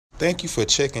Thank you for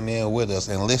checking in with us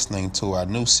and listening to our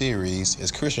new series,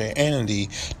 Is Christianity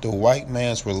the White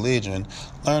Man's Religion?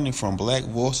 Learning from Black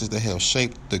voices that have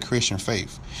shaped the Christian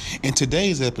faith. In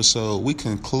today's episode, we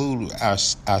conclude our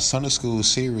Sunday school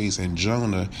series in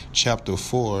Jonah chapter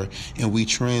 4, and we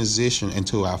transition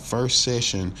into our first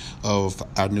session of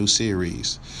our new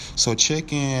series. So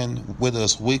check in with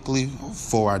us weekly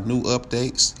for our new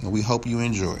updates, and we hope you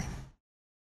enjoy.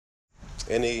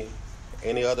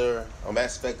 Any other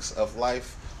aspects of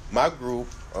life? My group,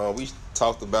 we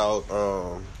talked about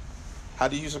how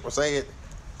do you say it?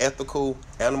 Ethical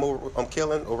animal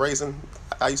killing or raising?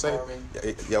 How you say farming.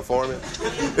 it? Yeah, farming.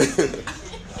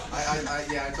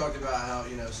 I talked about how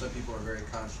some people are very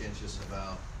conscientious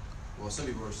about. Well, some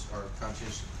people are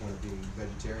conscientious to the point of being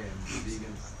vegetarian,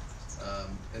 vegan,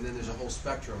 and then there's a whole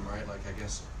spectrum, right? Like I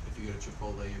guess if you go to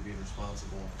Chipotle, you're being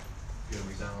responsible. If you go to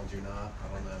McDonald's, you're not.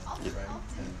 I don't know, right?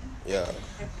 Yeah.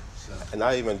 And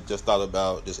I even just thought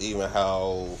about just even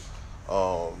how,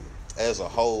 as a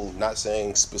whole, not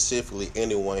saying specifically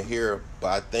anyone here, but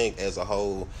I think as a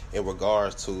whole, in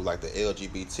regards to like the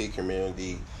LGBT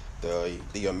community,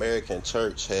 the American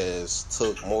church has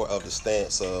took more of the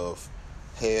stance of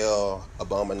hell,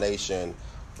 abomination,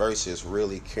 versus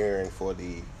really caring for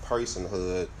the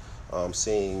personhood,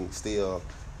 seeing still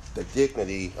the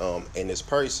dignity in this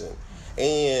person.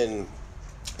 And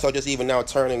so just even now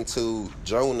turning to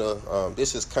Jonah,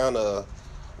 this is kind of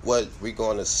what we're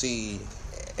going to see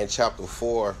in chapter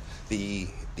 4, the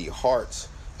heart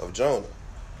of Jonah.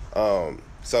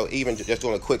 So even just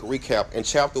doing a quick recap, in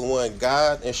chapter 1,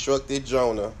 God instructed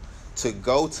Jonah to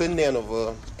go to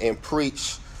Nineveh and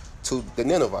preach to the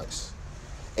Ninevites.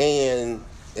 And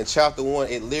in chapter 1,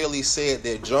 it literally said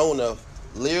that Jonah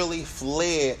literally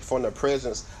fled from the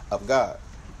presence of God.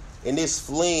 In this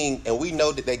fleeing, and we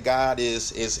know that God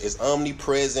is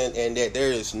omnipresent and that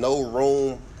there is no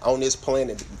room on this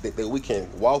planet that we can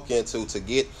walk into to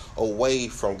get away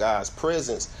from God's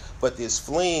presence. But this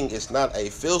fleeing is not a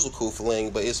physical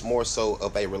fleeing, but it's more so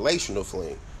of a relational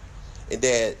fleeing. And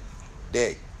that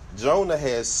Jonah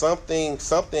has some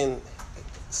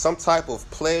type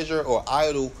of pleasure or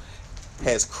idol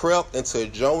has crept into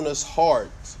Jonah's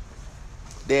heart,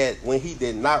 that when he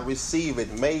did not receive it,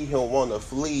 made him want to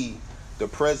flee the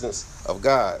presence of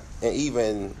God. And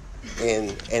even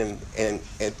and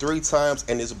 3 times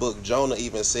in this book, Jonah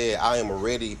even said, I am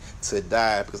ready to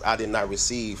die because I did not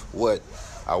receive what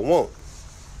I want.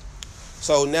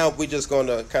 So now we're just going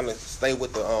to kind of stay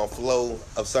with the flow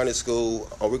of Sunday school.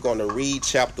 We're going to read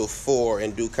chapter 4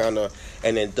 and do kind of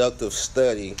an inductive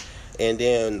study. And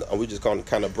then we're just going to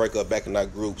kind of break up back in our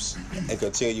groups and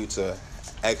continue to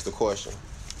ask the question.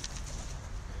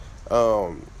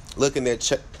 Looking at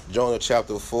Jonah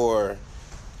chapter 4,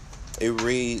 it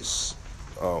reads,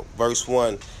 verse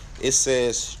 1, it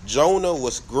says, Jonah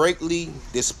was greatly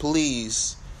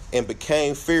displeased and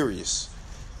became furious.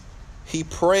 He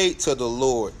prayed to the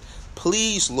Lord,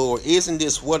 please, Lord, isn't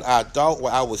this what I thought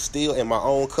while I was still in my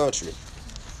own country?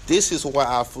 This is why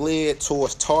I fled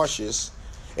towards Tarshish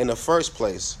in the first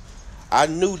place. I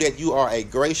knew that you are a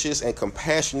gracious and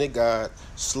compassionate God,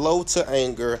 slow to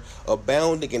anger,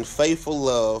 abounding in faithful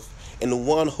love, and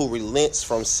one who relents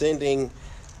from sending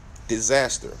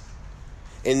disaster.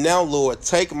 And now, Lord,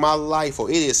 take my life, for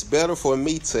it is better for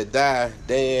me to die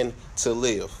than to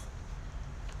live.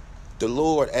 The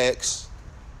Lord asks,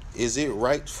 is it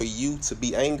right for you to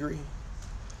be angry?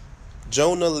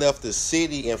 Jonah left the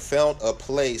city and found a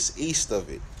place east of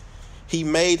it. He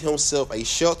made himself a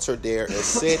shelter there and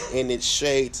sat in its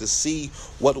shade to see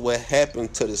what would happen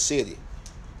to the city.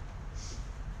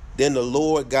 Then the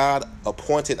Lord God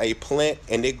appointed a plant,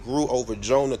 and it grew over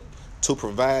Jonah to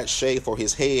provide shade for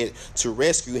his head to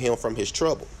rescue him from his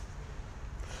trouble.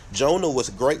 Jonah was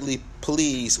greatly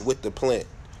pleased with the plant.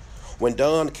 When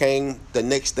dawn came the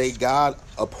next day, God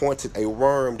appointed a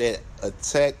worm that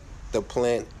attacked the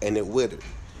plant, and it withered.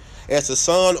 As the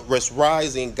sun was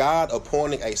rising, God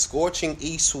appointed a scorching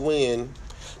east wind.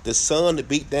 The sun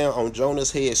beat down on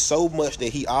Jonah's head so much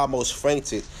that he almost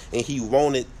fainted and he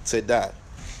wanted to die.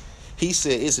 He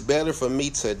said, it's better for me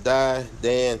to die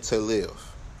than to live.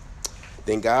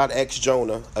 Then God asked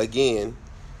Jonah again,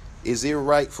 is it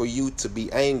right for you to be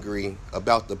angry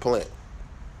about the plant?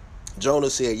 Jonah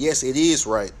said, yes, it is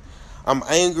right. I'm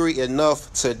angry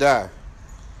enough to die.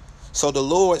 So the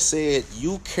Lord said,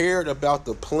 you cared about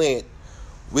the plant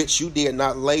which you did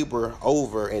not labor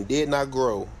over and did not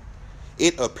grow.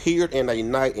 It appeared in a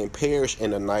night and perished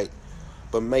in a night.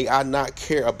 But may I not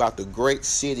care about the great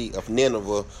city of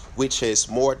Nineveh, which has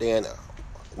more than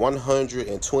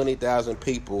 120,000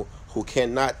 people who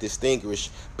cannot distinguish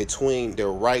between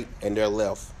their right and their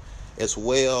left, as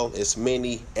well as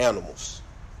many animals.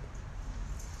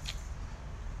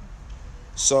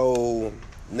 So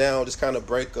now just kind of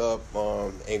break up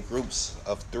in groups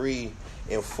of 3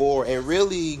 and 4 and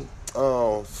really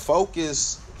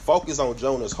focus on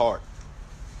Jonah's heart.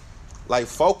 Like,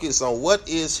 focus on what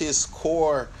is his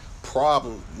core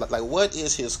problem, like what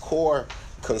is his core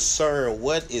concern,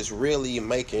 what is really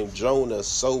making Jonah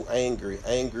so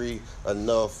angry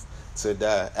enough to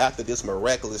die after this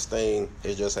miraculous thing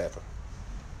has just happened.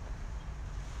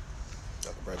 I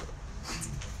can break it up.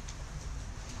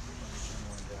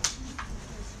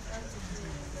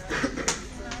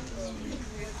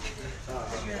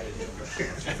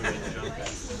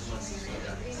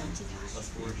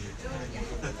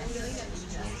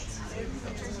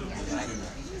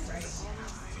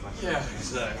 Yeah,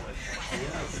 exactly.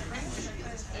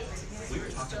 We were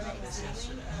talking about this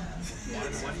yesterday.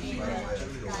 Why do you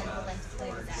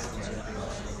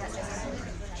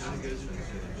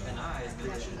and I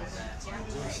mentioned that. I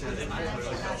didn't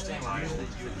really understand why if the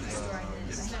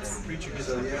preacher gets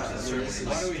up there,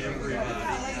 why do we agree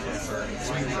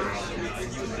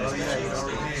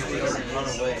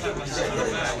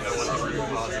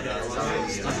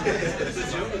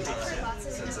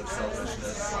sense of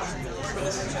selfishness.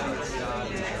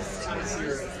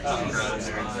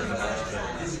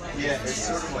 Yeah, it's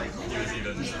sort of like he was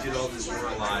even did all this more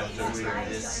alive jokes there.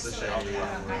 It's the shame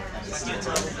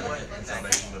and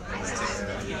salvation of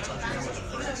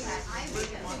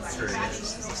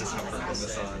it's just how purple the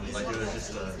sun. Like it was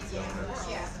just a donor.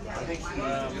 I think he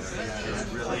was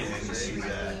really angry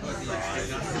that because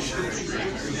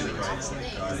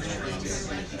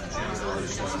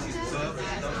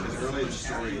early in the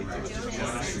story, it was just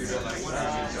Jonah screwed up like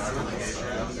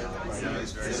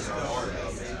he's very smart.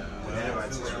 The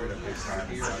Ninevites screwed up big time.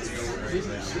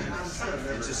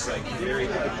 It's just like very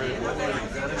hypocritical.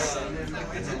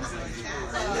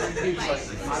 He was like,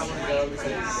 I don't want to go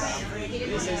because he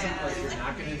didn't say something like, you're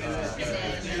not going to do it.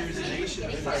 There's a nation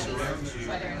if I surround you.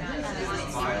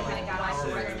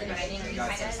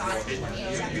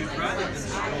 You'd rather than just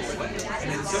go away.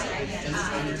 And it's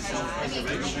under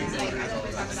self-preservation.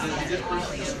 This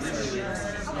person is literally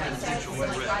an essential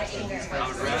threat. I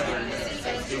would rather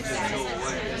they just go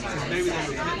away. Because maybe they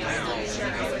would hit now,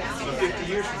 but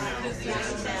 50 years from now,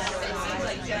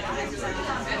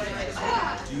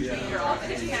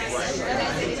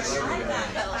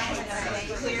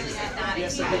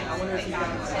 I wonder if you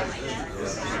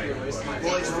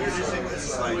well, it's weird to think this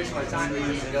situation like 9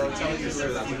 years ago, telling you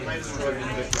that we might have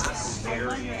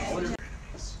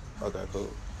Okay, cool.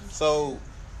 So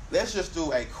let's just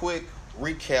do a quick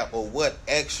recap of what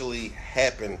actually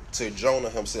happened to Jonah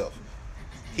himself.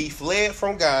 He fled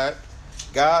from God.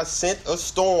 God sent a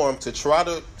storm to try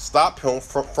to stop him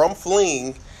from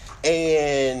fleeing.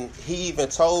 And he even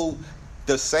told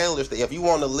the sailors that if you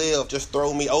want to live, just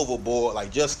throw me overboard,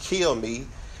 like just kill me.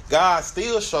 God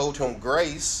still showed him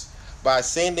grace by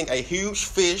sending a huge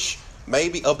fish,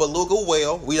 maybe a beluga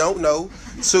whale, we don't know,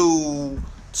 to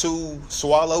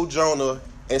swallow Jonah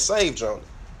and save Jonah.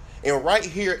 And right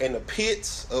here in the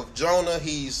pits of Jonah,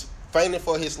 he's fainting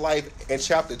for his life. In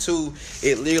chapter 2,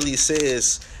 it literally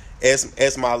says,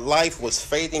 as my life was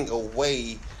fading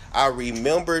away, I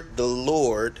remembered the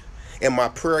Lord, and my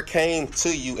prayer came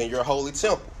to you in your holy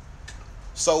temple.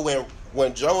 So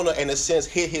when Jonah, in a sense,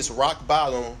 hit his rock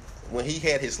bottom, when he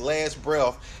had his last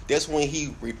breath, that's when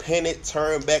he repented,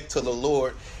 turned back to the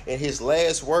Lord. And his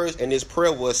last words in his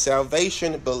prayer was,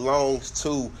 salvation belongs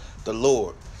to the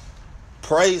Lord.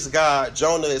 Praise God.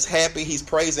 Jonah is happy. He's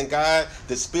praising God.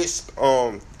 The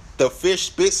fish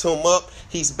spits him up.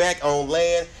 He's back on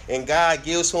land, and God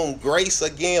gives him grace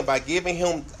again by giving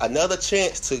him another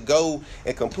chance to go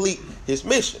and complete his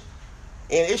mission.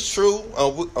 And it's true.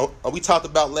 We talked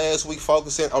about last week,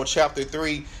 focusing on chapter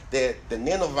 3, that the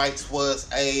Ninevites was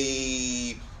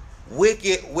a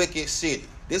wicked city.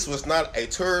 This was not a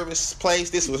tourist place.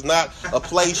 This was not a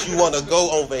place you want to go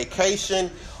on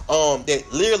vacation. That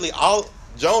literally all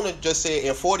Jonah just said,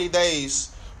 in 40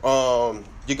 days,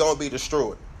 you're going to be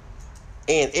destroyed.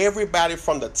 And everybody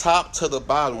from the top to the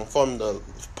bottom, from the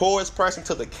poorest person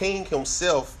to the king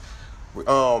himself,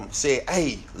 said,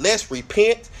 hey, let's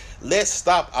repent. Let's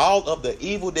stop all of the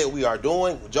evil that we are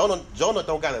doing. Jonah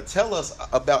don't got to tell us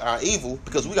about our evil,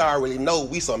 because we already know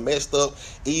we some messed up,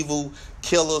 evil,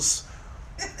 killers,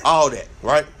 all that,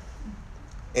 right?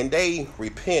 And they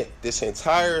repent. This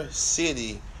entire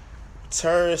city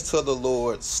turns to the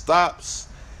Lord, stops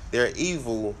their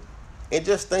evil, and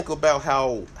just think about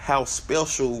how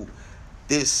special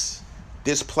this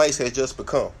place has just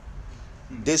become.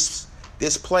 This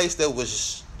place that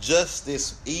was just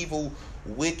this evil,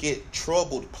 wicked,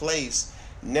 troubled place.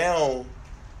 Now,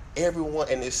 everyone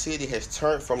in the city has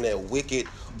turned from their wicked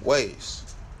ways.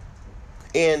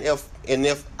 And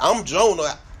if I'm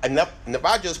Jonah, and if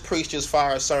I just preached this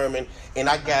fire sermon and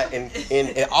I got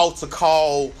an altar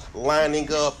call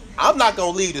lining up, I'm not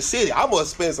gonna leave the city. I'm gonna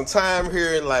spend some time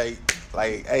here and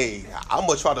hey, I'm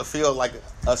gonna try to feel like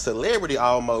a celebrity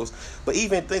almost. But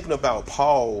even thinking about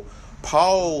Paul,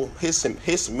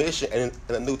 his mission in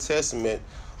the New Testament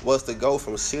was to go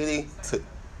from city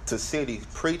to city,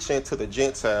 preaching to the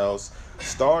Gentiles,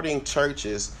 starting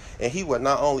churches. And he would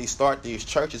not only start these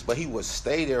churches, but he would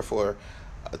stay there for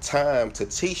a time to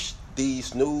teach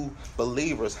these new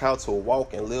believers how to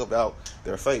walk and live out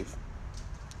their faith.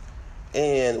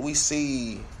 And we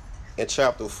see in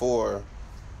chapter 4,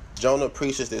 Jonah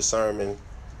preaches this sermon.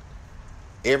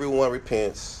 Everyone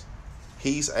repents.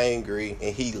 He's angry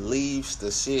and he leaves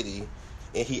the city.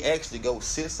 And he actually goes,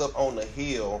 sits up on the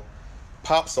hill,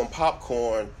 pops some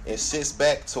popcorn, and sits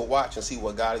back to watch and see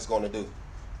what God is going to do.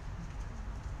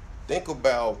 Think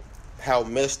about how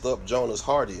messed up Jonah's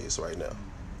heart is right now.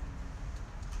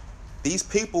 These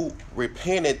people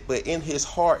repented, but in his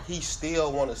heart, he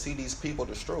still want to see these people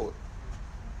destroyed.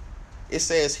 It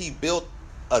says he built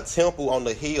a temple on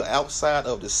the hill outside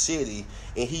of the city,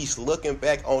 and he's looking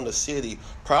back on the city,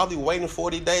 probably waiting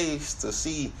 40 days to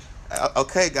see,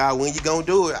 okay, God, when you going to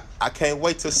do it? I can't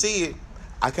wait to see it.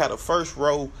 I got a first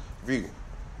row view.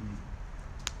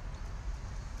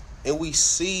 And we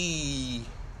see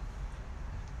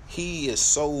he is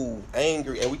so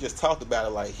angry, and we just talked about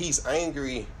it, like he's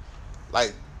angry,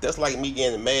 like that's like me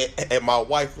getting mad at my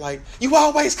wife, like, you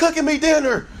always cooking me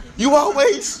dinner, you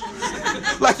always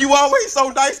like you always so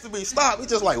nice to me. Stop. It's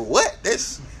just like, what?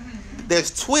 That's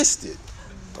twisted,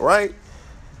 right?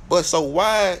 But so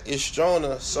why is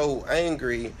Jonah so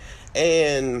angry?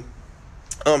 And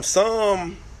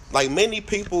some, like many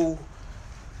people,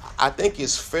 I think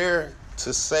it's fair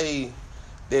to say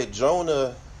that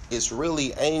Jonah is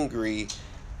really angry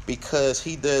because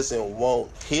he doesn't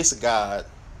want his God,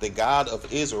 the God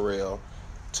of Israel,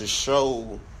 to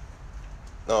show,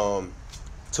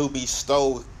 to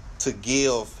bestow, to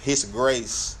give his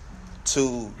grace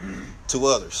to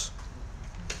others.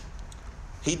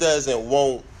 He doesn't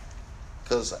want,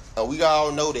 because we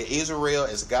all know that Israel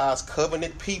is God's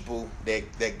covenant people,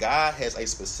 that God has a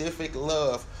specific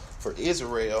love for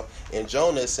Israel, and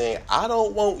Jonah is saying, I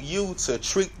don't want you to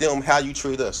treat them how you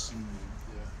treat us.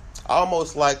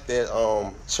 Almost like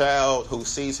that child who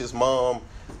sees his mom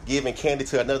giving candy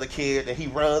to another kid, and he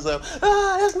runs up,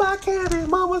 that's my candy,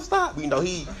 mama, stop. You know,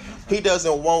 he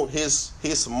doesn't want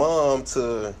his mom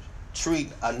to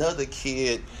treat another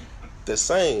kid the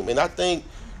same. And I think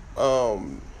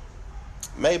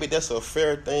maybe that's a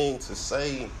fair thing to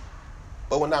say.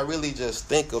 But when I really just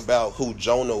think about who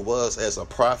Jonah was as a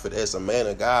prophet, as a man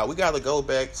of God, we got to go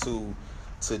back to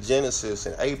Genesis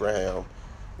and Abraham.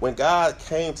 When God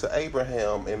came to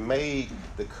Abraham and made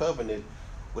the covenant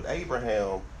with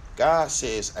Abraham, God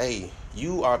says, hey,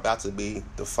 you are about to be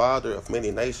the father of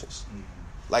many nations.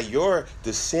 Like your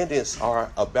descendants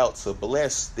are about to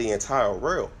bless the entire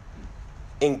world.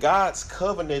 And God's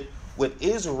covenant with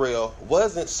Israel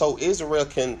wasn't so Israel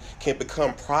can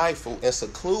become prideful and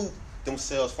seclude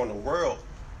themselves from the world,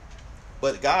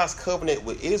 but God's covenant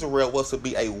with Israel was to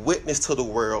be a witness to the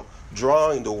world,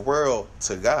 drawing the world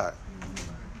to God.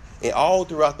 And all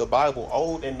throughout the Bible,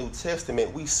 Old and New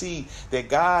Testament, we see that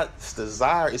God's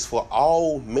desire is for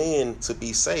all men to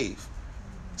be saved.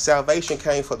 Salvation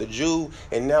came for the Jew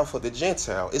and now for the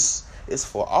Gentile. It's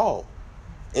for all.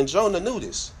 And Jonah knew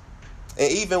this.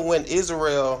 And even when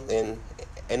Israel in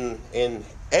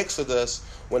Exodus,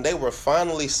 when they were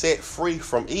finally set free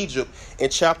from Egypt, in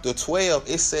chapter 12,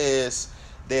 it says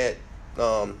that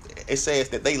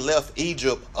they left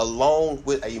Egypt along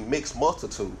with a mixed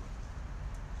multitude,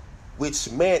 which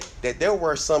meant that there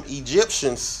were some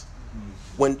Egyptians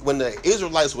when the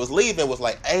Israelites was leaving was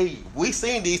like, hey, we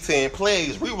seen these 10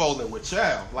 plagues, we rolling with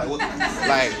y'all. Like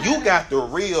you got the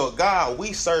real God,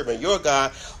 we serving your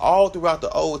God. All throughout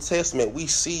the Old Testament, we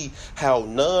see how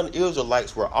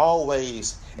non-Israelites were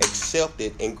always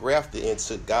accepted and grafted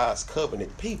into God's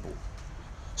covenant people.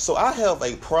 So I have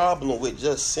a problem with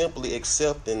just simply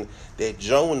accepting that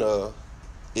Jonah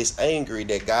is angry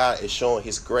that God is showing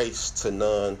his grace to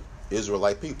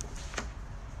non-Israelite people.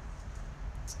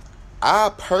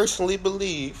 I personally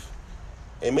believe,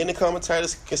 and many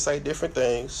commentators can say different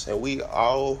things, and we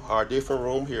all are different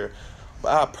room here,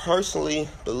 but I personally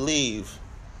believe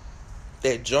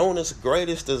that Jonah's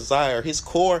greatest desire, his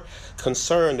core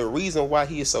concern, the reason why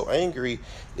he is so angry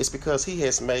is because he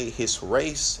has made his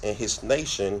race and his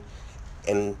nation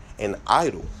an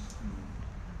idol.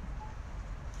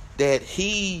 that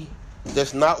he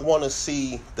does not want to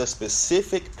see the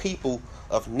specific people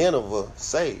of Nineveh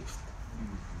saved.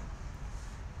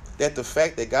 That the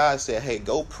fact that God said, hey,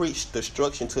 go preach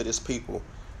destruction to this people.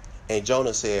 And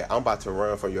Jonah said, I'm about to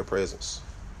run from your presence.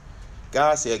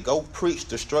 God said, go preach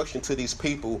destruction to these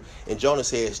people. And Jonah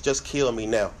says, just kill me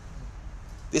now.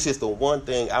 This is the one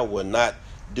thing I will not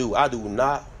do. I do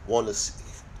not want to,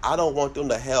 I don't want them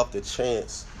to have the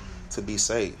chance to be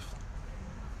saved.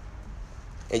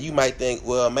 And you might think,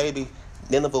 well, maybe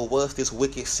Nineveh was this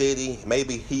wicked city.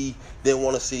 Maybe he didn't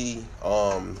want to see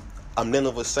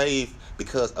Nineveh saved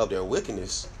because of their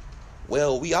wickedness.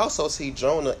 Well, we also see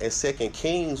Jonah in 2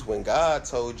 Kings when God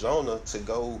told Jonah to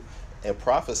go and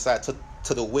prophesy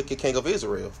to the wicked king of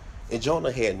Israel. And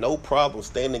Jonah had no problem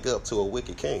standing up to a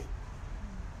wicked king.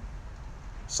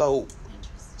 So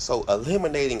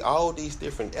eliminating all these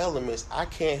different elements, I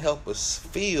can't help but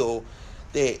feel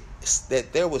that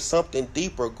there was something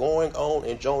deeper going on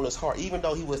in Jonah's heart. Even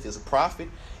though he was this prophet,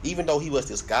 even though he was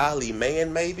this godly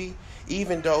man, maybe,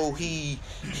 even though he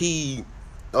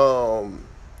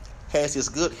has this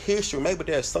good history, maybe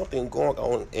there's something going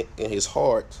on in his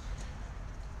heart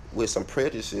with some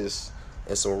prejudices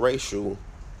and some racial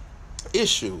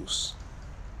issues.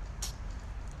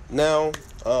 Now,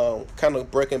 kind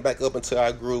of breaking back up into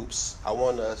our groups, I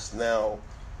want us now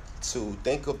to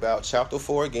think about chapter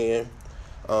 4 again.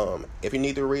 If you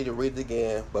need to read it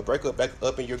again, but break it back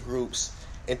up in your groups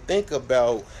and think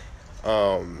about,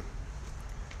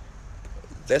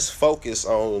 let's focus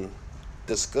on,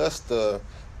 discuss the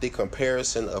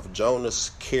comparison of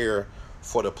Jonah's care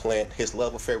for the plant, his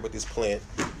love affair with this plant,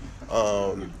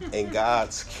 and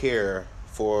God's care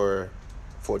for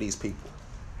these people.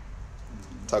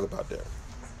 Talk about that.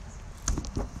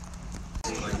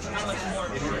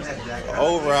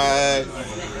 All right.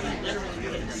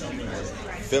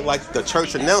 Feel like the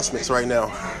church announcements right now.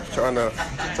 Trying to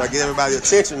get everybody's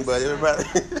attention, but everybody.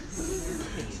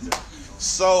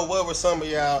 So, what were some of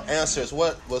y'all answers?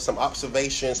 What were some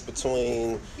observations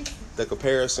between the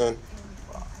comparison?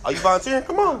 Are you volunteering?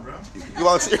 Come on. You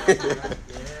volunteering?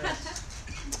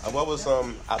 What were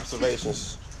some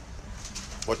observations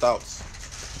or thoughts?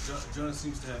 Jonah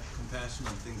seems to have compassion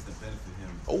on things that benefit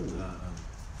him. Oh.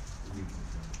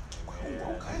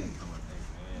 Okay.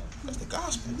 That's the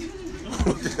gospel.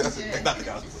 That's not the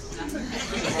gospel.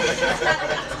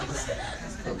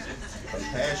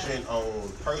 Compassion on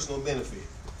personal benefit.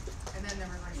 And then the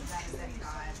reverse of that is that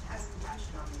God has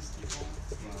compassion on these people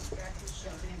who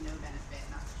showed him no benefit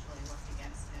and actually worked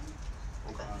against him.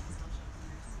 Okay. But he still showed him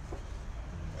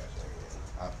mercy.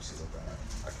 Opposite of that.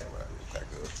 I can't write it that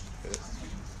good.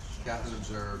 Captain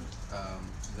observed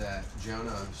that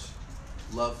Jonah's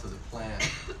love for the plant,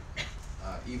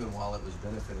 even while it was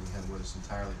benefiting him, was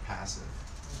entirely passive.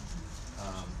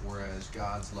 Whereas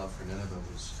God's love for Nineveh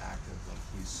was active, like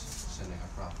he's sending a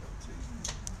prophet.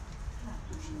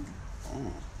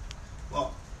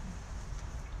 Well,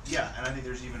 yeah, and I think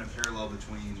there's even a parallel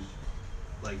between,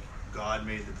 like, God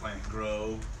made the plant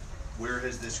grow. Where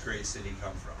has this great city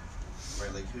come from?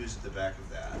 Right? Like, who's at the back of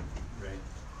that? Right?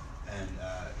 And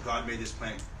God made this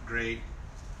plant great.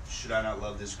 Should I not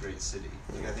love this great city?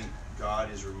 Like, I think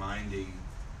God is reminding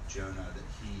Jonah that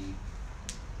he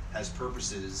has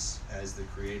purposes as the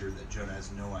creator that Jonah has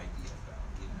no idea about.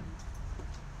 You know?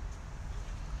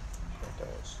 It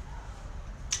does.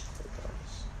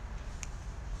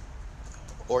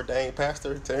 Ordained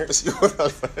pastor Terrence, you want to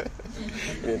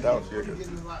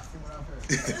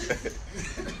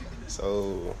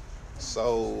So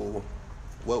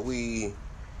what we,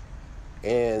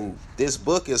 and this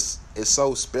book is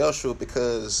so special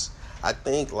because I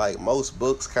think like most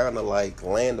books kind of like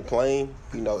land the plane.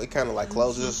 You know, it kind of like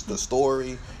closes the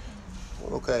story.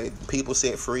 Okay, people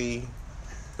set free.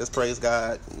 Let's praise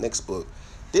God. Next book.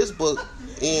 This book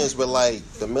ends with like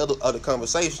the middle of the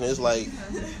conversation. It's like,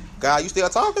 God, you still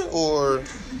talking? Or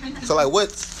so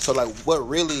what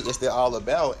really is that all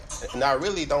about? And I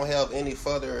really don't have any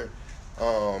further.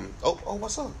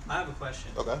 What's up? I have a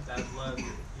question. Okay. That I'd love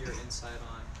your insight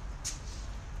on.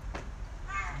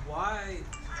 Why?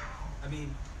 I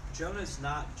mean, Jonah's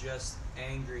not just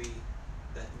angry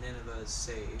that Nineveh is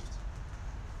saved,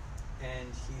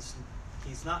 and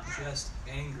he's not just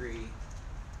angry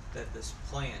that this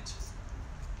plant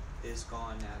is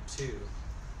gone now too.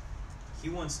 He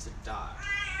wants to die,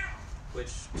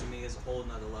 which to me is a whole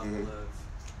nother level of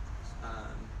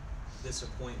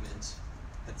disappointment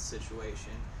at the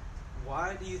situation.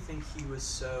 Why do you think he was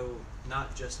so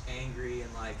not just angry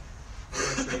and like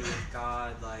frustrated with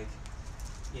God, like,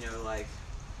 you know, like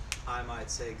I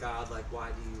might say, God, like, why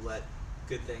do you let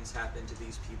good things happen to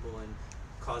these people? And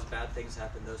cause bad things to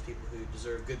happen to those people who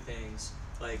deserve good things.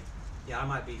 Like, yeah, I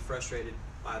might be frustrated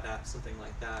by that, something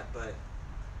like that, but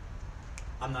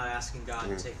I'm not asking God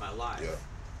to take my life. Yeah.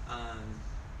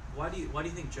 Why do you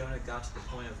think Jonah got to the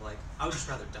point of like, I would just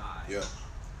rather die? Yeah.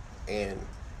 And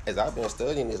as I've been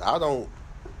studying this, I don't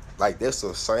like that's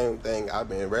the same thing I've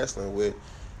been wrestling with,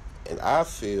 and I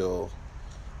feel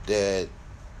that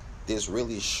this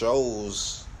really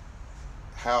shows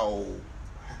how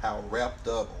wrapped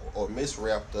up or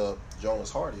miswrapped up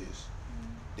Jonah's heart is.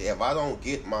 That if I don't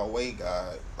get my way,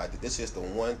 God, like this is the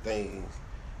one thing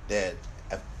that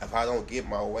if I don't get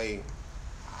my way,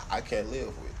 I can't live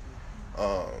with.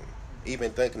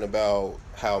 Even thinking about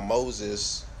how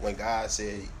Moses, when God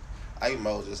said, "Hey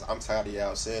Moses, I'm tired of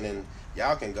y'all sinning.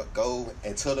 Y'all can go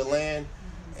into the land,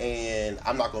 and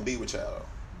I'm not gonna be with y'all."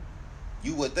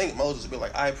 You would think Moses would be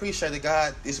like, "I appreciate it,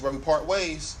 God. This is where we part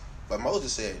ways." But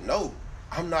Moses said, "No,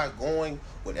 I'm not going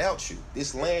without you.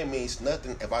 This land means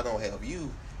nothing if I don't have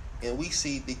you." And we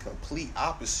see the complete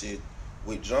opposite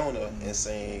with Jonah and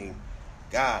saying,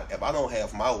 "God, if I don't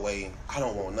have my way, I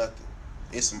don't want nothing.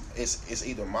 It's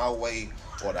either my way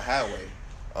or the highway."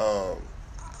 I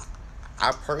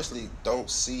personally don't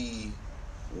see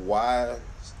why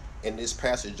in this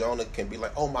passage Jonah can be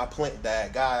like, "Oh, my plant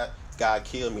died. God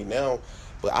killed me now."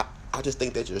 But I just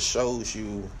think that just shows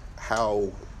you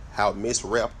how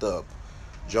miswrapped up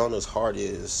Jonah's heart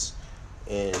is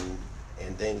in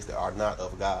things that are not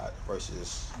of God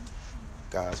versus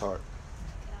God's heart.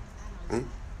 I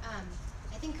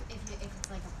think if it's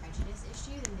like a prejudice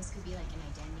issue, then this could be like an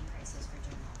identity crisis for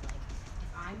Jonah. Like, if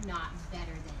I'm not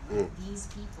better than these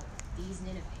people, these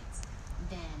Ninevites,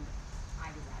 then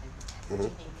I would rather be dead. Which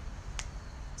I think,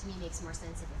 to me, makes more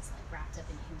sense if it's like wrapped up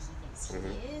in who he thinks he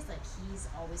is. Like, he's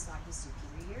always thought he's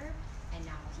superior, and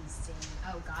now he's saying,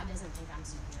 "Oh, God doesn't think I'm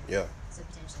superior." Yeah. So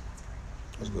potentially that's part of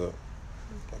it. That's good.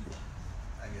 Thank you.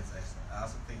 I guess I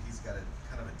also think he's got a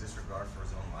kind of a disregard for his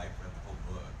own life throughout the whole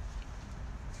book,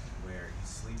 where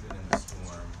he's sleeping in the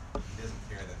storm. He doesn't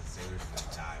care that the sailors are going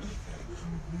to die with him.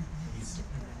 He's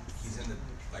in the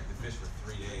fish for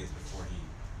 3 days before he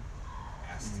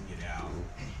asks to get out.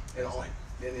 And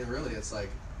really, he's at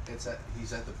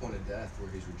the point of death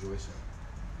where he's rejoicing.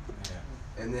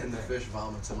 Yeah. And then the fish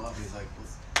vomits him up. He's like,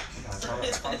 He's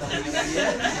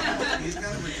kind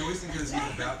of rejoicing because he's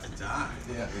about to die.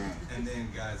 Yeah. And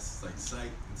then God's like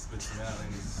psyched and spits him out,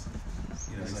 and he's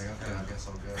like, okay, I guess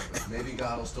I'll go. But maybe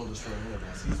God will still destroy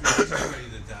Nineveh. he's ready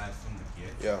to die from the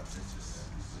get. Yeah. He's just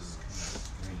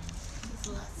kind of He's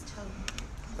less total.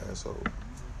 And so,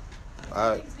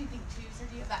 I think it's a big thing too, sir.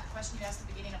 Do you have that question you asked at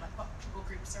the beginning of like what people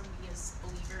groups are we as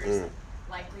believers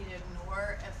likely to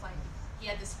ignore if like he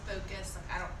had this focus,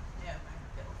 like I don't know my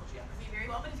biblical geography very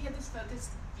well, but if he had this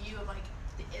focused view of like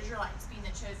the Israelites being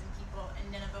the chosen people and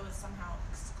Nineveh was somehow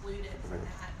excluded from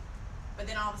that, but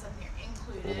then all of a sudden they're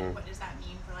included, what does that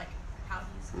mean for like how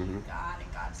he's viewed God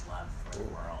and God's love for the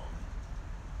world?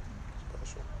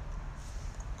 special.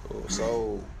 Cool.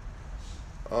 So,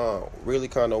 really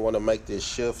kind of want to make this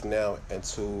shift now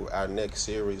into our next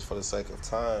series for the sake of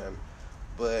time,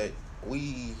 but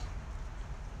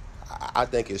I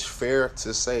think it's fair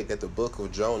to say that the book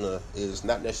of Jonah is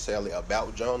not necessarily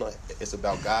about Jonah. It's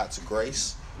about God's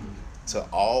grace to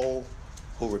all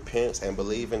who repents and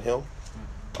believe in him.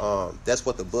 That's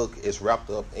what the book is wrapped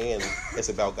up in. It's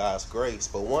about God's grace.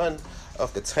 But one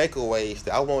of the takeaways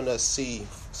that I want us to see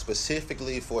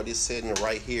specifically for this setting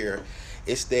right here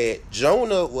is that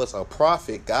Jonah was a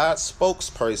prophet, God's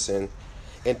spokesperson,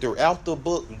 and throughout the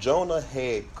book, Jonah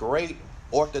had great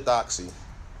orthodoxy.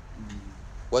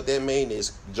 What that means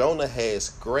is Jonah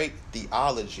has great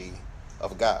theology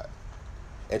of God.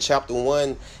 In chapter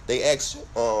 1, they asked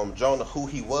Jonah who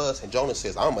he was, and Jonah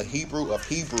says, "I'm a Hebrew of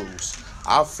Hebrews.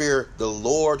 I fear the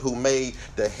Lord who made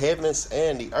the heavens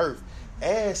and the earth,"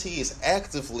 as he is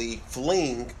actively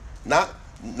fleeing, not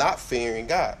fearing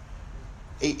God.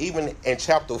 Even in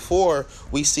chapter 4,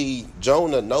 we see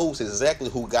Jonah knows exactly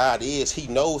who God is. He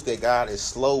knows that God is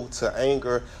slow to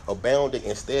anger, abounding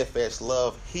in steadfast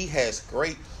love. He has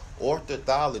great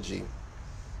orthodoxy,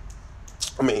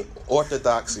 not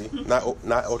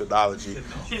orthodoxy,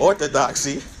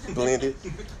 orthodoxy blended.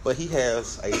 But he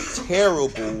has a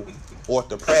terrible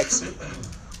orthopraxy,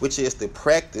 which is the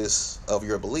practice of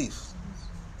your beliefs.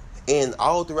 And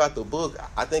all throughout the book,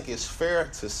 I think it's fair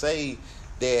to say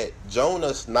that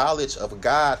Jonah's knowledge of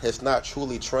God has not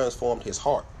truly transformed his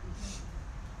heart.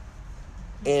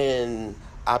 And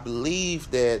I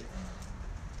believe that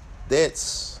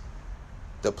that's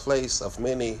the place of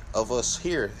many of us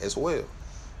here as well.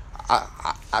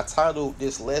 I titled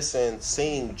this lesson,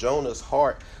 "Seeing Jonah's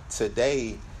Heart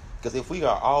Today," Because if we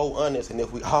are all honest and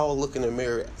if we all look in the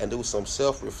mirror and do some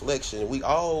self-reflection, we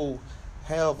all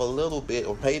have a little bit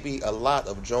or maybe a lot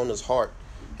of Jonah's heart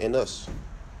in us.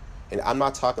 And I'm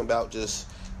not talking about just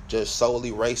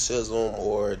solely racism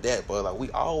or that, but like we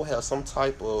all have some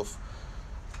type of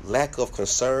lack of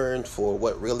concern for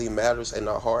what really matters in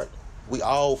our heart. We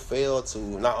all fail to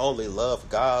not only love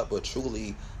God, but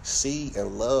truly see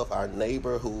and love our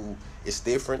neighbor who is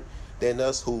different than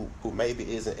us, who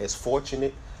maybe isn't as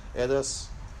fortunate as us.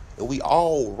 And we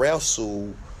all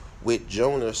wrestle with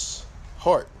Jonah's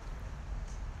heart.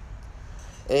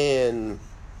 And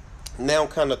now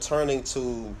kind of turning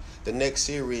to the next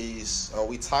series,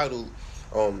 we titled,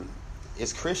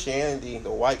 Is Christianity the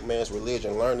White Man's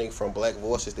Religion? Learning from Black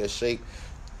Voices That Shape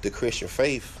the Christian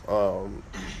Faith.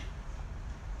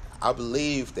 I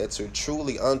believe that to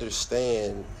truly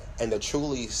understand and to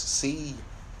truly see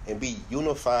and be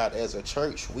unified as a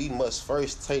church, we must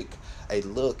first take a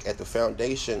look at the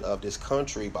foundation of this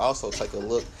country, but also take a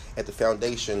look at the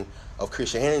foundation of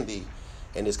Christianity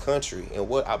in this country. And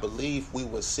what I believe we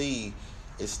will see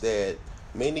is that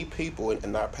many people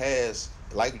in our past,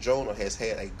 like Jonah, has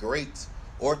had a great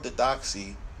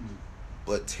orthodoxy,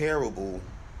 but terrible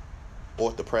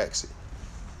orthopraxy.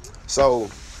 So,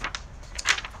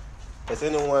 is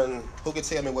anyone who can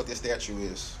tell me what this statue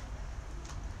is?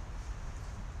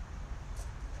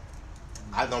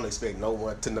 I don't expect no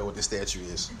one to know what this statue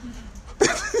is.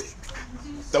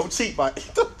 Don't cheat, Mike. Is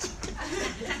that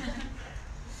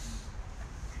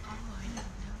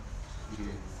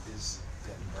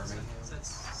in Birmingham?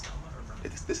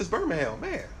 This is Birmingham,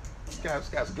 man. This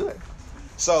guy's good.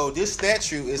 So this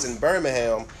statue is in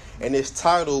Birmingham, and it's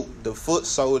titled "The Foot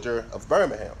Soldier of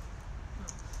Birmingham."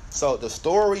 So the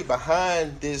story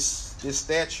behind this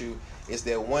statue is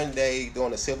that one day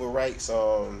during the civil rights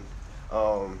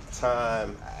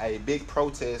time, a big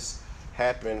protest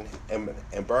happened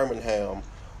in Birmingham,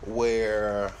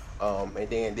 where and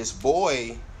then this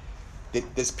boy,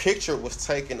 this picture was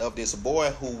taken of this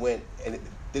boy who went, and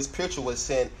this picture was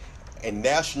sent in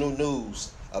national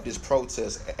news of this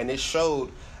protest, and it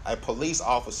showed a police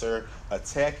officer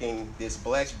attacking this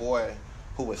black boy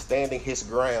who was standing his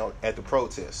ground at the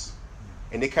protest.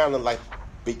 And it kind of like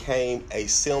became a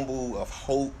symbol of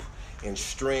hope and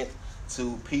strength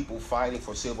to people fighting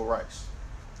for civil rights.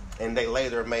 And they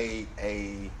later made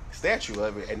a statue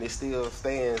of it, and it still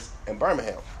stands in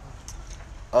Birmingham.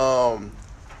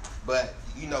 But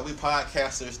you know, we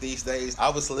podcasters these days. I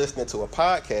was listening to a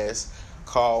podcast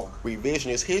called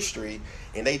Revisionist History,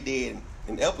 and they did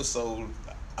an episode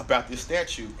about this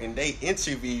statue, and they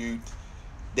interviewed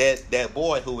that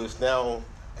boy who is now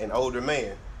an older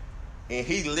man, and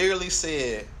he literally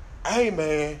said, "Hey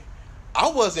man, I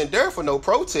wasn't there for no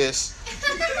protest."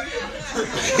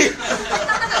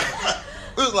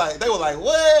 It was like, they were like,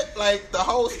 "What? Like the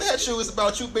whole statue is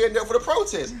about you being there for the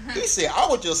protest?" He said, "I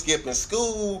was just skipping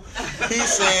school." He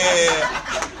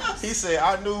said,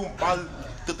 "I knew Martin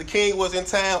Luther King was in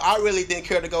town. I really didn't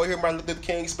care to go hear Martin Luther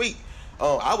King speak.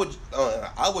 I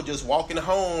was just walking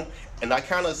home, and I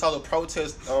kind of saw the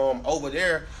protest over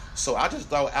there, so I just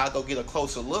thought I'd go get a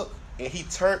closer look." And he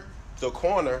turned the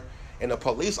corner, and a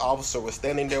police officer was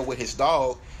standing there with his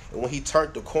dog. And when he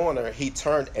turned the corner, he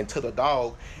turned into the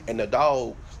dog, and the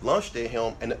dog lunged at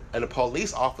him, and the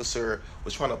police officer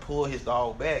was trying to pull his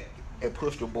dog back and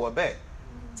push the boy back.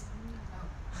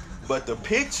 But the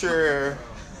picture,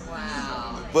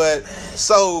 wow. But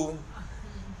so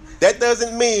that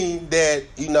doesn't mean that,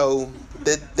 you know,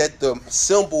 that the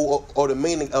symbol or the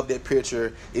meaning of that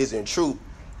picture isn't true.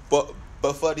 But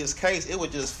for this case, it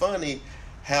was just funny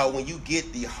how when you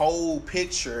get the whole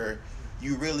picture,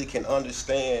 you really can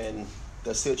understand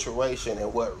the situation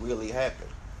and what really happened.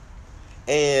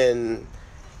 And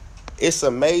it's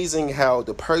amazing how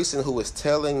the person who is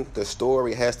telling the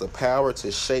story has the power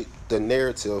to shape the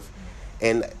narrative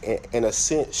and, in a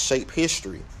sense, shape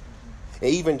history. And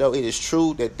even though it is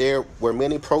true that there were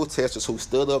many protesters who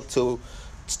stood up to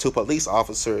police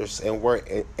officers and were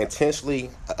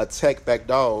intentionally attacked by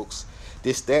dogs,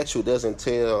 this statue doesn't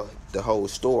tell the whole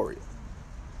story.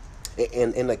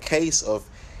 In the case of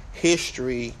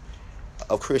history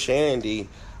of Christianity,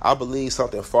 I believe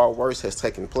something far worse has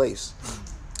taken place.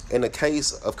 In the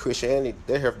case of Christianity,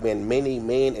 there have been many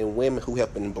men and women who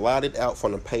have been blotted out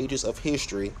from the pages of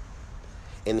history,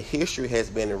 and history has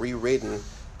been rewritten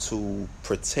to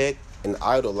protect and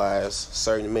idolize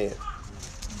certain men.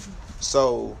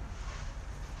 So,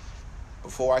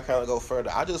 before I kind of go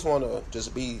further, I just want to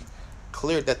just be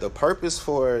clear that the purpose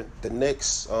for the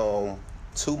next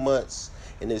 2 months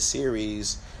in this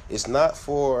series is not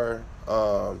for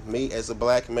me as a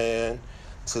black man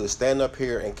to stand up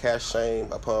here and cast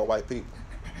shame upon white people.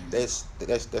 That's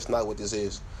not what this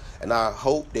is. And I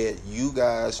hope that you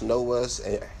guys know us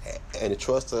and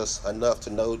trust us enough to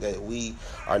know that we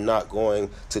are not going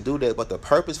to do that. But the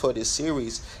purpose for this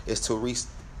series is to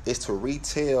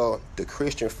retell the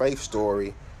Christian faith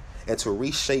story and to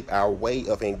reshape our way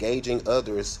of engaging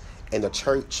others in the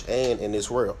church and in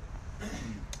this world.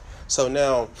 So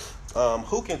now,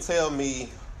 who can tell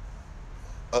me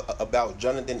about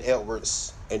Jonathan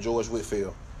Edwards and George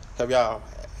Whitefield? Have y'all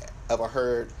ever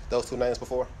heard those two names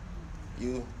before?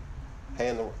 You?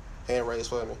 Hand raised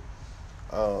for me.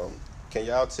 Can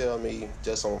y'all tell me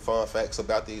just some fun facts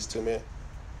about these two men?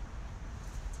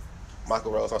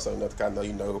 Michael Rose, I'm saying nothing. I know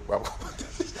you know.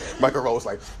 Michael Rose,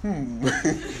 like, Is Jonathan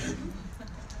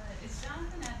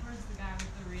Edwards the guy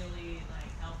with the really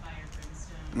hellfire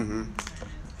brimstone?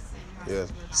 Yeah,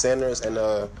 Sinners and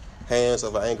the Hands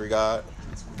of an Angry God.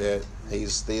 That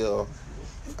he's still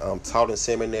taught in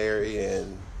seminary,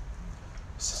 and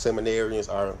seminarians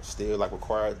are still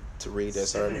required to read that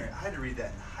sermon. I had to read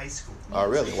that in high school. Oh,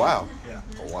 really? Wow. Yeah.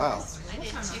 Oh, wow. I did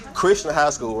too. Christian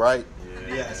high school, right?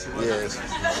 Yes. Yes.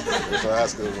 Christian high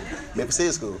school. Memphis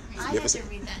City School. I had to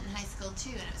read that in high school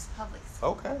too, and it was public school.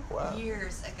 Okay. Wow.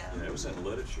 Years ago. Yeah, it was in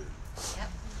literature.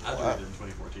 Yep. I read it in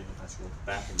 2014 in high school,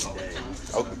 back in the day.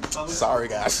 Okay. Sorry,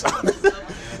 guys.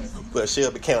 But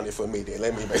Shelby counted for me then.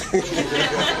 Let me make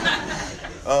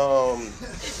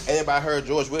anybody heard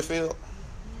George Whitefield?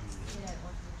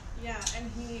 Yeah,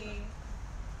 and he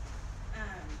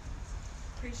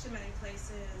preached in many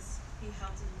places. He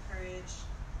helped encourage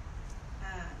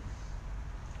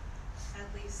at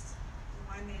least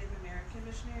one Native American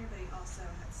missionary, but he also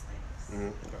had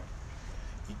slaves.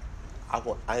 I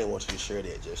didn't want you to share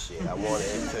that just yet. I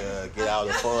wanted to get out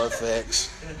the fun facts.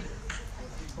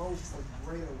 Both are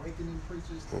great awakening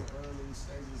preachers to the early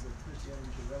stages of Christianity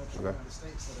developed in the United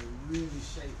States, so they really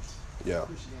shaped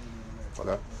Christianity in America.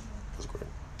 Okay, that's great.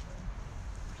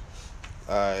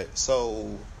 All right,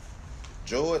 so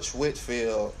George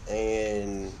Whitefield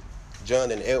and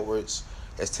Jonathan Edwards,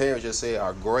 as Terry just said,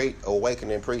 are great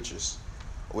awakening preachers,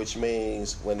 which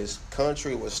means when this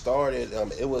country was started,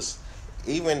 it was,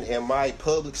 even in my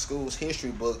public school's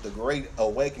history book, the Great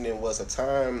Awakening was a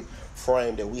time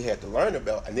frame that we had to learn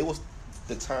about, and it was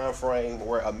the time frame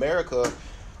where America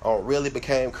really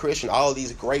became Christian. All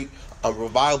these great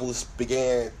revivals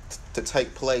began to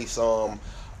take place.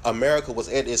 America was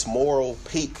at its moral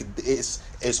peak,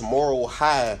 its moral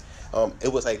high.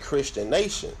 It was a Christian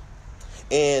nation.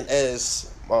 And as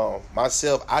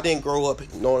myself, I didn't grow up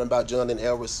knowing about Jonathan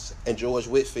Edwards and George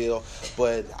Whitefield,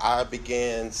 but I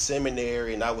began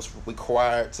seminary and I was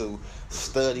required to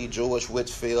study George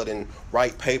Whitefield and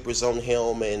write papers on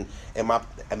him, and my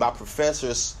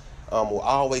professors will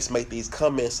always make these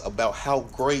comments about how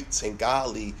great and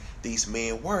godly these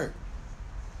men were.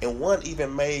 And one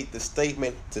even made the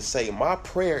statement to say, my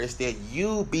prayer is that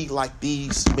you be like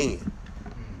these men.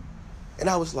 And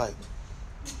I was like,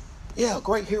 yeah,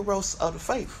 great heroes of the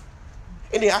faith.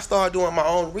 And then I started doing my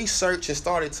own research and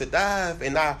started to dive,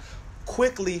 and I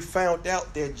quickly found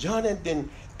out that Jonathan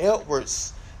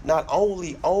Edwards not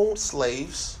only owned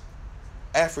slaves,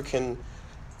 African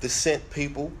descent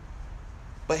people,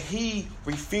 but he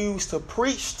refused to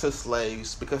preach to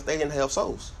slaves because they didn't have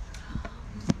souls.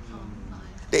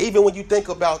 Even when you think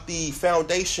about the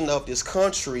foundation of this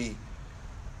country,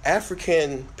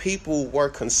 African people were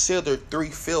considered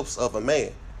 3/5 of a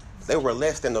man. They were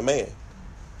less than a man.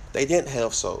 They didn't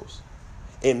have souls.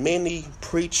 And many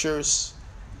preachers,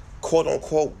 quote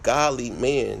unquote, godly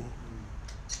men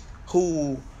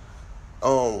who,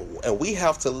 and we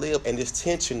have to live in this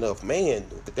tension of, man,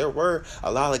 there were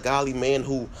a lot of godly men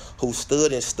who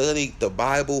stood and studied the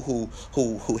Bible, who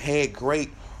had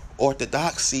great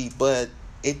orthodoxy, but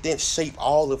it didn't shape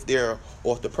all of their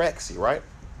orthopraxy, right?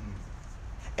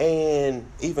 And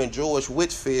even George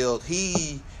Whitefield,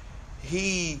 his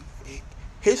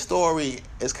story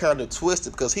is kind of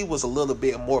twisted because he was a little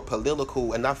bit more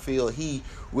political, and I feel he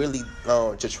really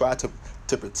just tried to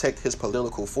protect his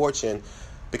political fortune,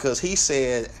 because he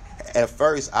said, at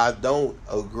first, I don't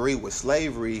agree with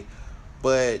slavery,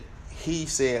 but he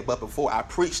said, but before I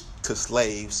preach to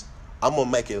slaves, I'm going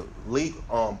to make it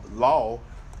law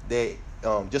that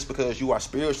just because you are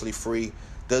spiritually free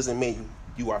doesn't mean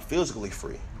you are physically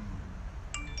free.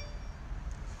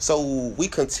 So we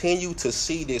continue to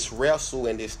see this wrestle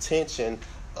and this tension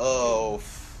of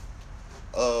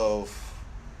the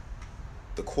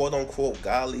quote-unquote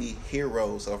godly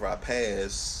heroes of our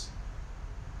past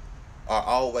are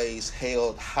always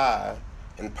held high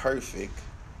and perfect,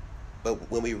 but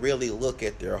when we really look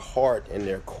at their heart and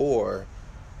their core,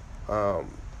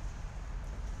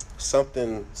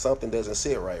 something doesn't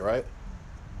sit right?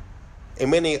 And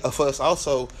many of us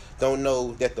also don't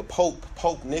know that the Pope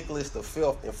Nicholas V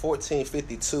in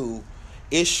 1452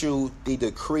 issued the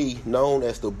decree known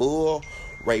as the Bull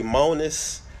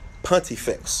Ramonis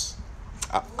Pontifex.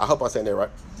 I hope I'm saying that right.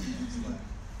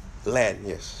 Latin,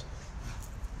 yes.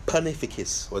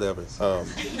 Pontificus, whatever.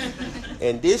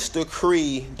 And this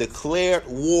decree declared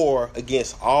war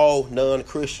against all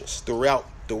non-Christians throughout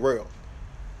the world.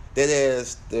 That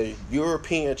as the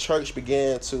European church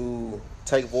began to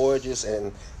take voyages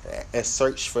and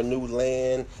search for new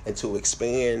land and to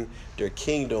expand their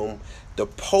kingdom, the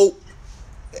Pope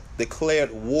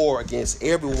declared war against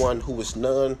everyone who was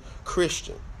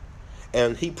non-Christian.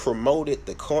 And he promoted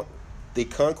the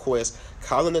conquest,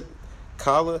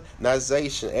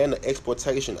 colonization, and the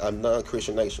exploitation of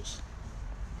non-Christian nations.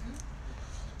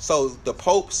 So the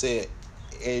Pope said,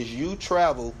 as you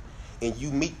travel and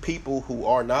you meet people who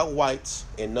are not whites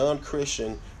and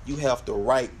non-Christian, you have the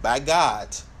right by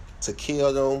God to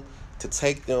kill them, to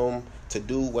take them, to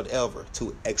do whatever,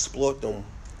 to exploit them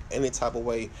any type of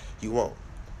way you want.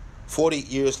 40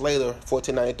 years later,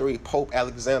 1493, Pope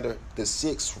Alexander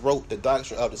VI wrote the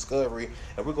Doctrine of Discovery,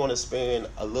 and we're going to spend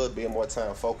a little bit more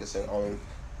time focusing on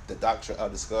the Doctrine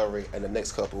of Discovery in the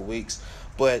next couple of weeks.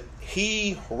 But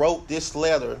he wrote this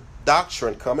letter,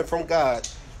 doctrine coming from God,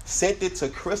 sent it to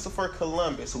Christopher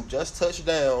Columbus, who just touched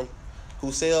down,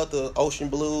 who sailed the ocean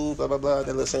blue, blah, blah, blah,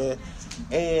 that listen.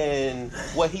 And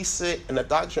what he said in the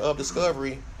Doctrine of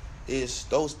Discovery is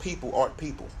those people aren't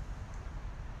people.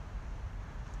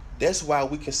 That's why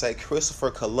we can say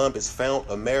Christopher Columbus found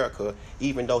America,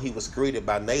 even though he was greeted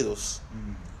by natives.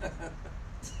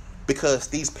 Because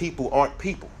these people aren't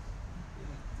people.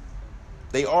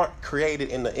 They aren't created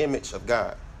in the image of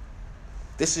God.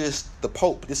 This is the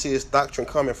Pope. This is doctrine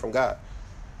coming from God.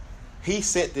 He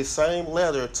sent this same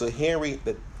letter to Henry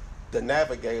the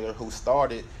Navigator, who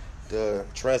started the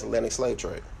transatlantic slave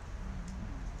trade.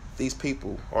 These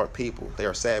people aren't people. They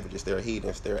are savages. They are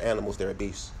heathens. They are animals. They are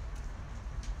beasts.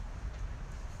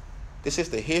 This is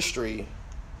the history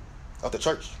of the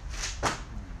church.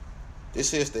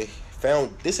 This is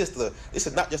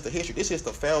not just the history. This is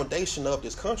the foundation of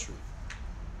this country.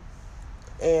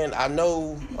 And I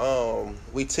know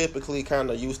we typically kind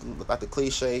of use like the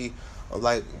cliche of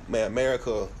like, man,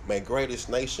 America, man, greatest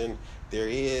nation there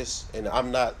is. And I'm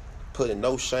not putting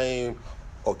no shame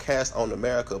or cast on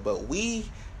America, but we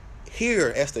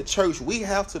here as the church, we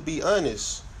have to be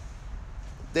honest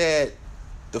that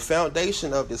the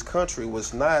foundation of this country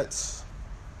was not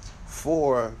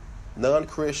for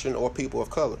non-Christian or people of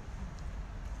color.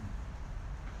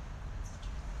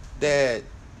 That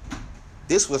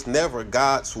this was never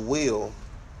God's will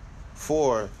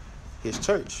for his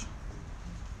church.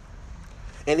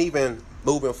 And even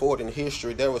moving forward in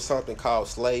history, there was something called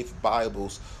slave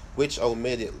Bibles, which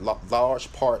omitted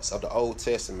large parts of the Old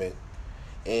Testament,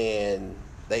 and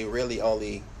they really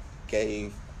only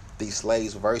gave these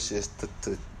slaves verses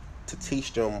to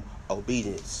teach them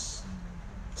obedience.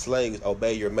 Slaves,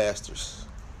 obey your masters.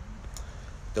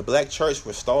 The black church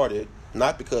was started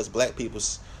not because black people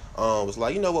was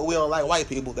like, you know what, we don't like white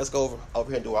people, let's go over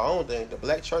here and do our own thing. The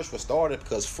black church was started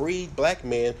because freed black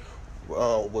men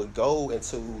would go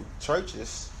into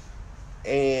churches,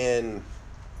 and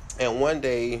one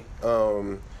day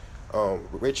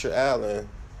Richard Allen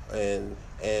and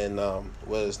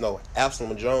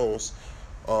Absalom Jones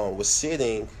was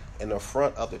sitting in the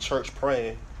front of the church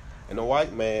praying, and a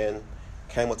white man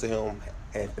came up to him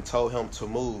and told him to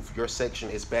move. Your section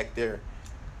is back there.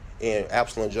 And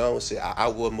Absalom Jones said, I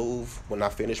will move when I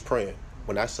finish praying.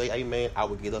 When I say amen, I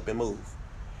will get up and move.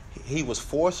 He was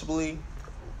forcibly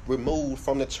removed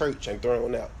from the church and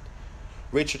thrown out.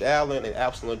 Richard Allen and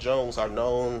Absalom Jones are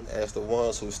known as the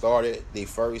ones who started the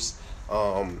first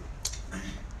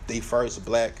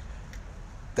black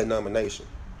denomination.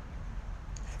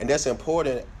 And that's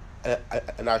important,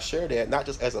 and I share that not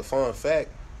just as a fun fact,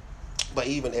 but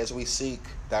even as we seek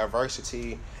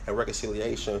diversity and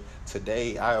reconciliation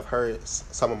today. I have heard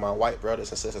some of my white brothers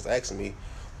and sisters asking me,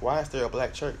 why is there a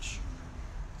black church?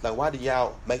 Like, why do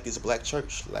y'all make this black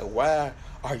church? Like, why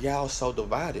are y'all so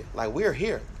divided? Like, we're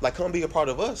here. Like, come be a part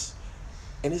of us.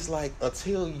 And it's like,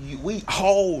 until we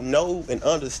all know and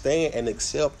understand and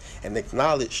accept and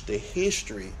acknowledge the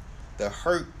history, the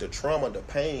hurt, the trauma, the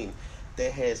pain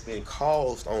that has been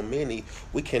caused on many,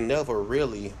 we can never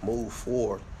really move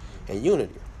forward in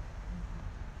unity.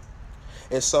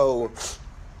 And so,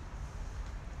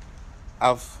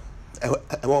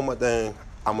 one more thing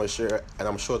I'm going to share, and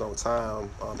I'm short on time,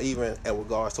 even in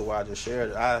regards to what I just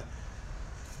shared.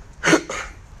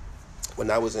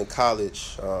 When I was in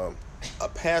college, a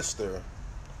pastor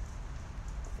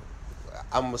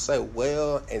I'm going to say,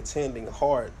 well-intending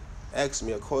heart asked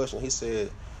me a question. He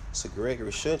said, so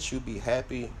Gregory, shouldn't you be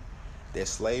happy that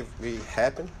slavery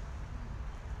happened?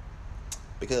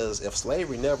 Because if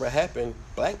slavery never happened,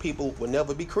 black people would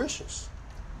never be Christians.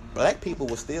 Black people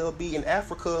would still be in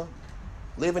Africa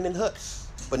living in huts.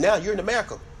 But now you're in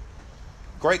America,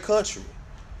 great country,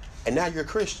 and now you're a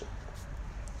Christian.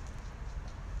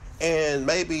 And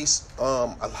maybe a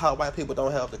lot of white people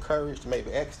don't have the courage to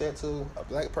maybe ask that to a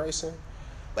black person.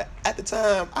 But at the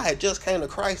time, I had just came to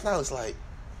Christ, and I was like,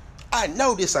 I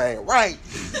know this ain't right.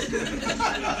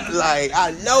 Like,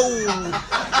 I know,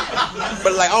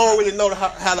 but like, I don't really know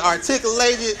how to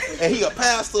articulate it. And he a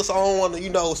pastor, so I don't want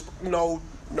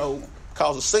to,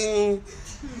 cause a scene.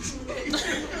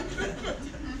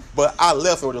 But I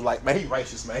left with it like, man, he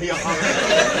righteous, man.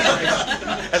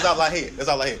 That's all I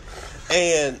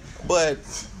had. But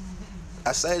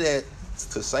I say that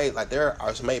to say, like, there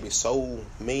are maybe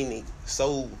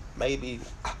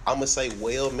I'm gonna say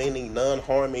well-meaning,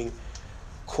 non-harming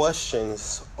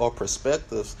questions or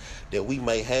perspectives that we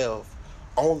may have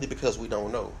only because we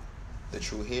don't know the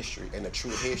true history, and the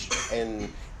true history and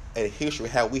history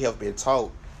how we have been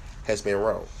taught has been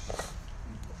wrong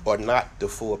or not the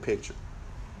full picture.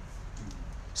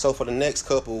 So for the next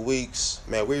couple of weeks,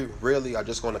 man, we really are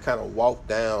just going to kind of walk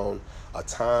down a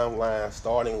timeline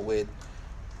starting with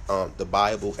the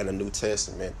Bible and the New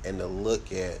Testament, and to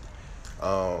look at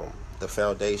the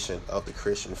foundation of the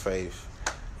Christian faith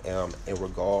in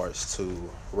regards to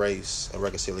race and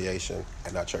reconciliation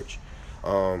in our church.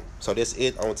 So that's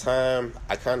it on time.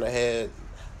 I kind of had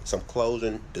some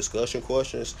closing discussion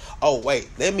questions. Oh, wait,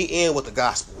 let me end with the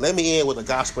gospel. Let me end with the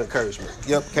gospel encouragement.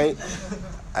 Yep, can't.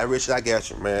 Hey, Richard, I got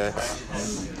you, man.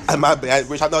 My bad,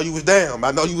 Richard. I know you was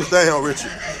down.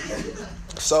 Richard.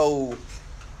 So,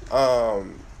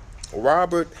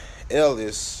 Robert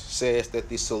Ellis says that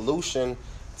the solution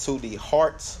to the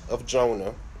heart of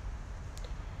Jonah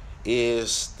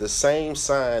is the same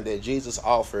sign that Jesus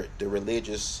offered the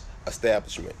religious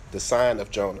establishment, the sign of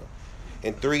Jonah.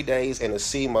 In 3 days and a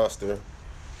sea monster,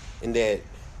 in that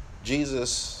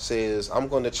Jesus says, I'm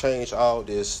going to change all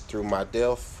this through my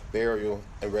death, burial,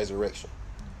 and resurrection.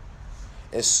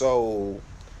 And so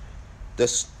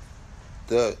the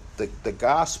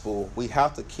gospel, we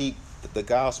have to keep the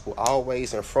gospel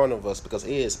always in front of us, because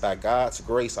it is by God's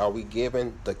grace are we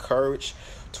given the courage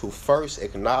to first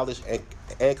acknowledge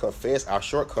and confess our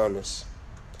shortcomings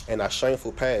and our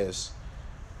shameful past,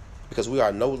 because we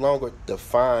are no longer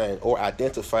defined or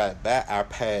identified by our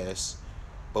past,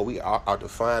 but we are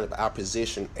defined by our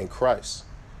position in Christ.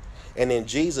 And in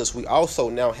Jesus, we also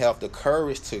now have the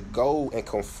courage to go and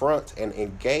confront and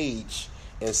engage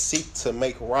and seek to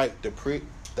make right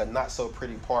the not so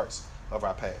pretty parts of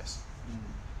our past.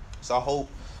 So I hope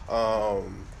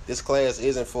this class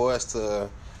isn't for us to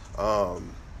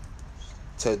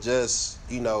just,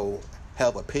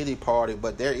 have a pity party,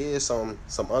 but there is some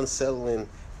unsettling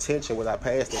tension with our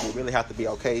past that we really have to be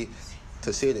okay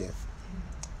to sit in.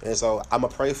 And so I'm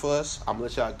going to pray for us. I'm going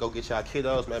to let y'all go get y'all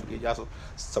kiddos, maybe get y'all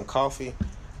some coffee.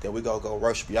 Then we go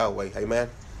worship Yahweh. Amen?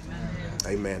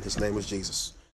 Amen. His name is Jesus.